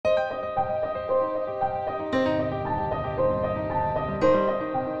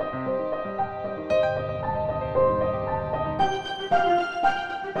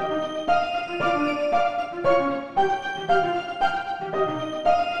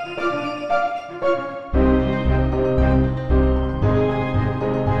In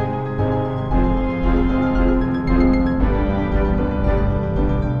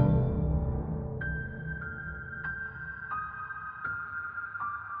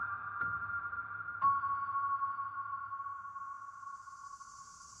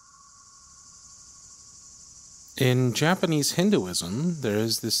Japanese Hinduism, there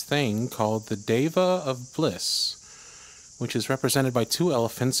is this thing called the Deva of Bliss, which is represented by two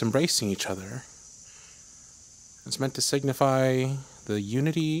elephants embracing each other. It's meant to signify the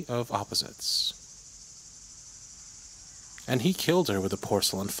unity of opposites. And he killed her with a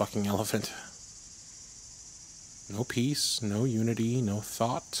porcelain fucking elephant. No peace, no unity, no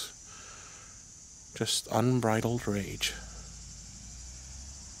thought. Just unbridled rage.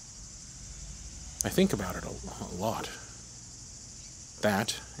 I think about it a lot.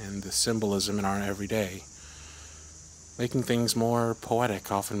 That, and the symbolism in our everyday. Making things more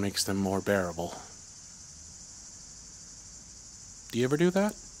poetic often makes them more bearable. Do you ever do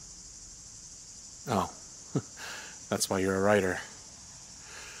that? Oh, that's why you're a writer.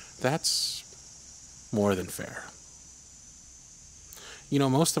 That's more than fair. You know,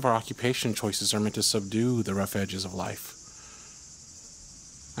 most of our occupation choices are meant to subdue the rough edges of life.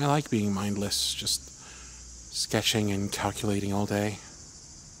 I like being mindless, just sketching and calculating all day.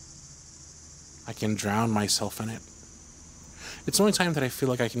 I can drown myself in it. It's the only time that I feel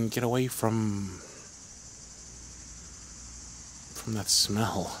like I can get away from that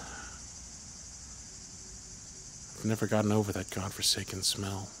smell. I've never gotten over that godforsaken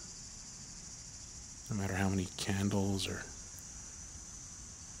smell. No matter how many candles or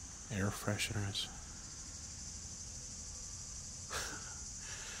air fresheners.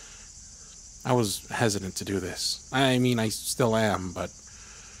 I was hesitant to do this. I mean, I still am, but,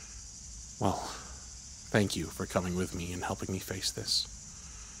 well, thank you for coming with me and helping me face this.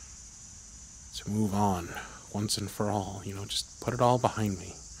 To move on, once and for all, you know, just put it all behind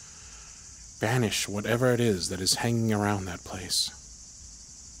me. Banish whatever it is that is hanging around that place.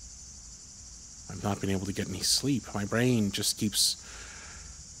 I've not been able to get any sleep. My brain just keeps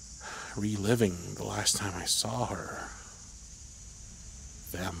reliving the last time I saw her.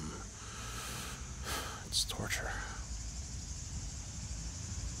 Them. It's torture.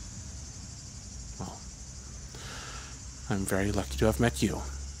 Well, I'm very lucky to have met you.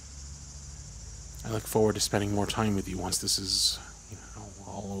 I look forward to spending more time with you once this is, you know,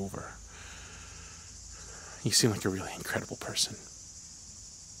 all over. You seem like a really incredible person.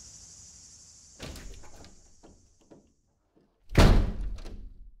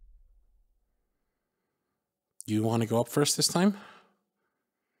 You want to go up first this time?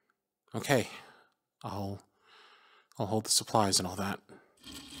 Okay. I'll hold the supplies and all that.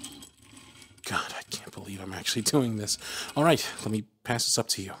 God, I can't believe I'm actually doing this. All right, let me pass this up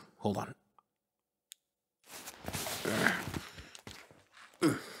to you. Hold on.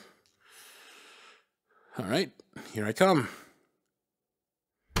 All right, here I come.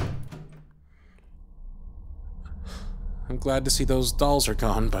 I'm glad to see those dolls are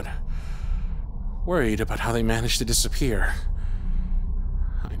gone, but worried about how they managed to disappear.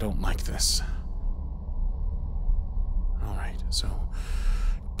 I don't like this. So,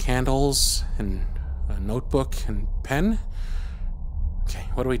 candles and a notebook and pen? Okay,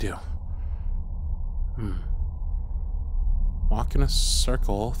 what do we do? Walk in a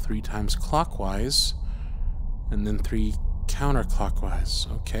circle 3 times clockwise, and then 3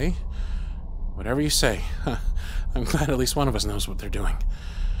 counterclockwise. Okay, whatever you say. I'm glad at least one of us knows what they're doing.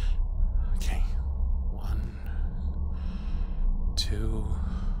 Okay, 1, 2,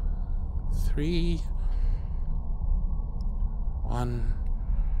 3... 1,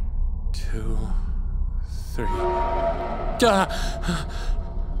 2, 3.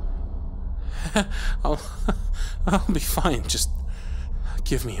 I'll be fine. Just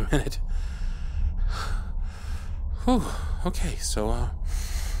give me a minute. Whew. Okay, so,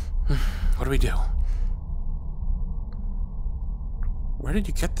 what do we do? Where did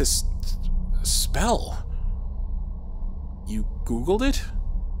you get this spell? You Googled it?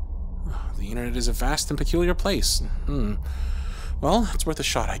 The internet is a vast and peculiar place. Well, it's worth a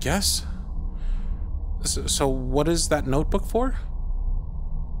shot, I guess. So what is that notebook for?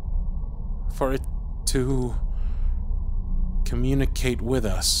 For it to communicate with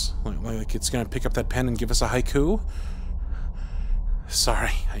us. Like it's gonna pick up that pen and give us a haiku?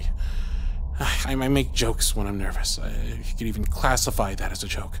 Sorry, I make jokes when I'm nervous. You could even classify that as a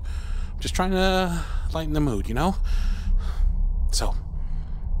joke. I'm just trying to lighten the mood, you know? So,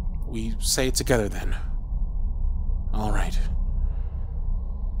 we say it together then. All right.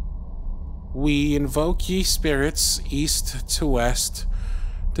 We invoke ye spirits, east to west,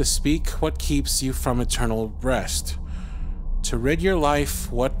 To speak what keeps you from eternal rest. To rid your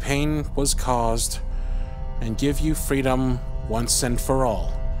life what pain was caused, and give you freedom once and for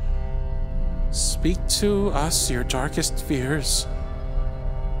all. Speak to us your darkest fears,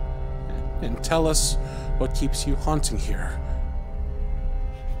 and tell us what keeps you haunting here.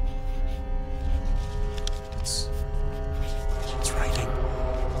 It's writing.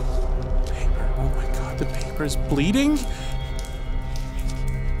 Paper. Oh my god, the paper is bleeding?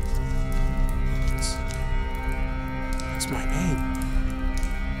 It's my name.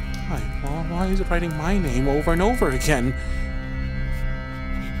 Why is it writing my name over and over again?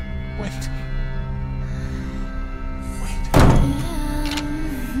 Wait.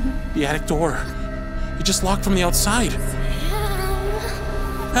 The attic door. It just locked from the outside.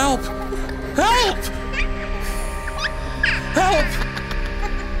 Help! Help! Help!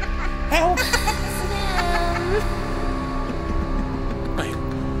 Help! Wait.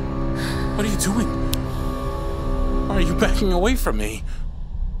 What are you doing? Why are you backing away from me?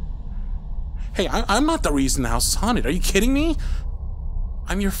 Hey, I'm not the reason the house is haunted. Are you kidding me?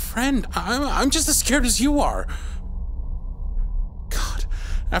 I'm your friend. I'm just as scared as you are. God,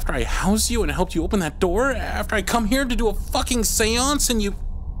 after I housed you and helped you open that door, after I come here to do a fucking seance and you...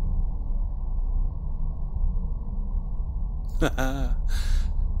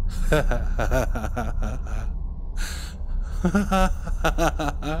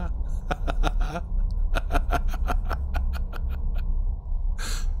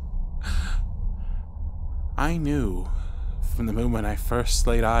 I knew from the moment I first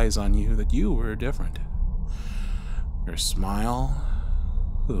laid eyes on you that you were different. Your smile,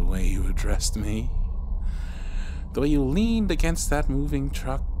 the way you addressed me, the way you leaned against that moving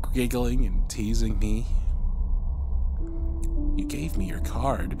truck, giggling and teasing me. You gave me your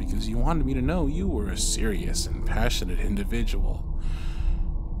card because you wanted me to know you were a serious and passionate individual,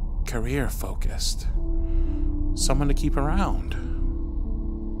 career-focused, someone to keep around.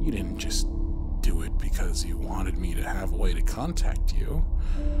 You didn't just do it because you wanted me to have a way to contact you.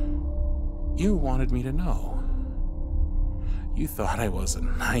 You wanted me to know. You thought I was a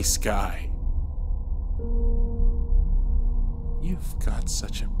nice guy. You've got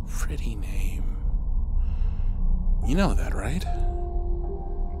such a pretty name. You know that, right?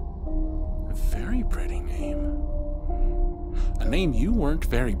 A very pretty name. A name you weren't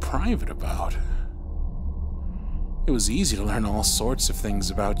very private about. It was easy to learn all sorts of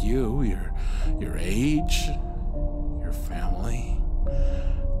things about you, your age, your family,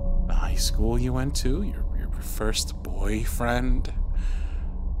 the high school you went to, your first boyfriend,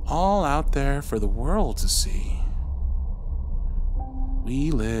 all out there for the world to see. We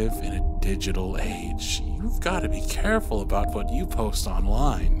live in a digital age. You've got to be careful about what you post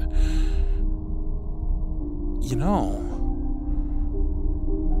online. You know,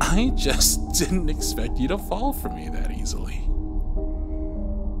 I just didn't expect you to fall for me that easily.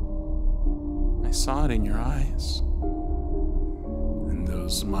 I saw it in your eyes. In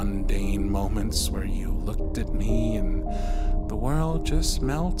those mundane moments where you looked at me and the world just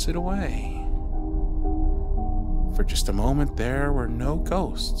melted away. For just a moment there were no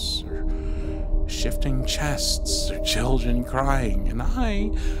ghosts, or shifting chests, or children crying, and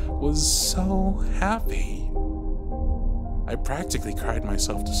I was so happy. I practically cried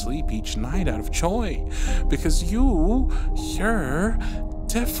myself to sleep each night out of joy, because you're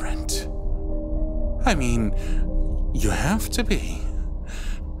different. I mean, you have to be.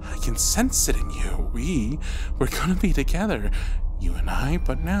 I can sense it in you. We're gonna be together, you and I,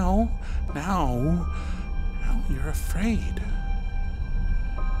 but now you're afraid.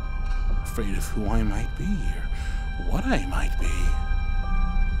 Afraid of who I might be, or what I might be.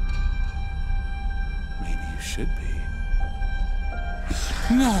 Maybe you should be.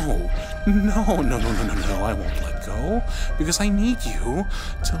 No, I won't let go, because I need you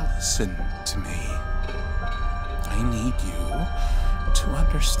to listen to me. I need you to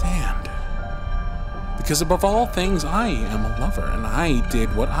understand. Because above all things, I am a lover, and I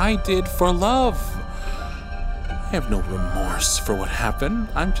did what I did for love. I have no remorse for what happened.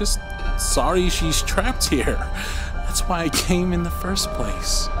 I'm just sorry she's trapped here. That's why I came in the first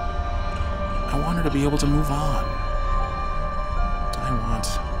place. I want her to be able to move on.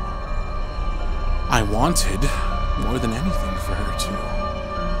 I wanted more than anything for her to.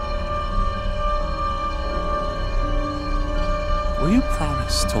 Will you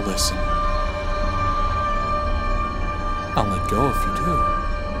promise to listen? I'll let go if you do.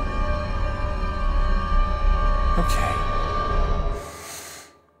 Okay.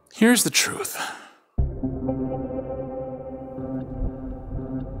 Here's the truth.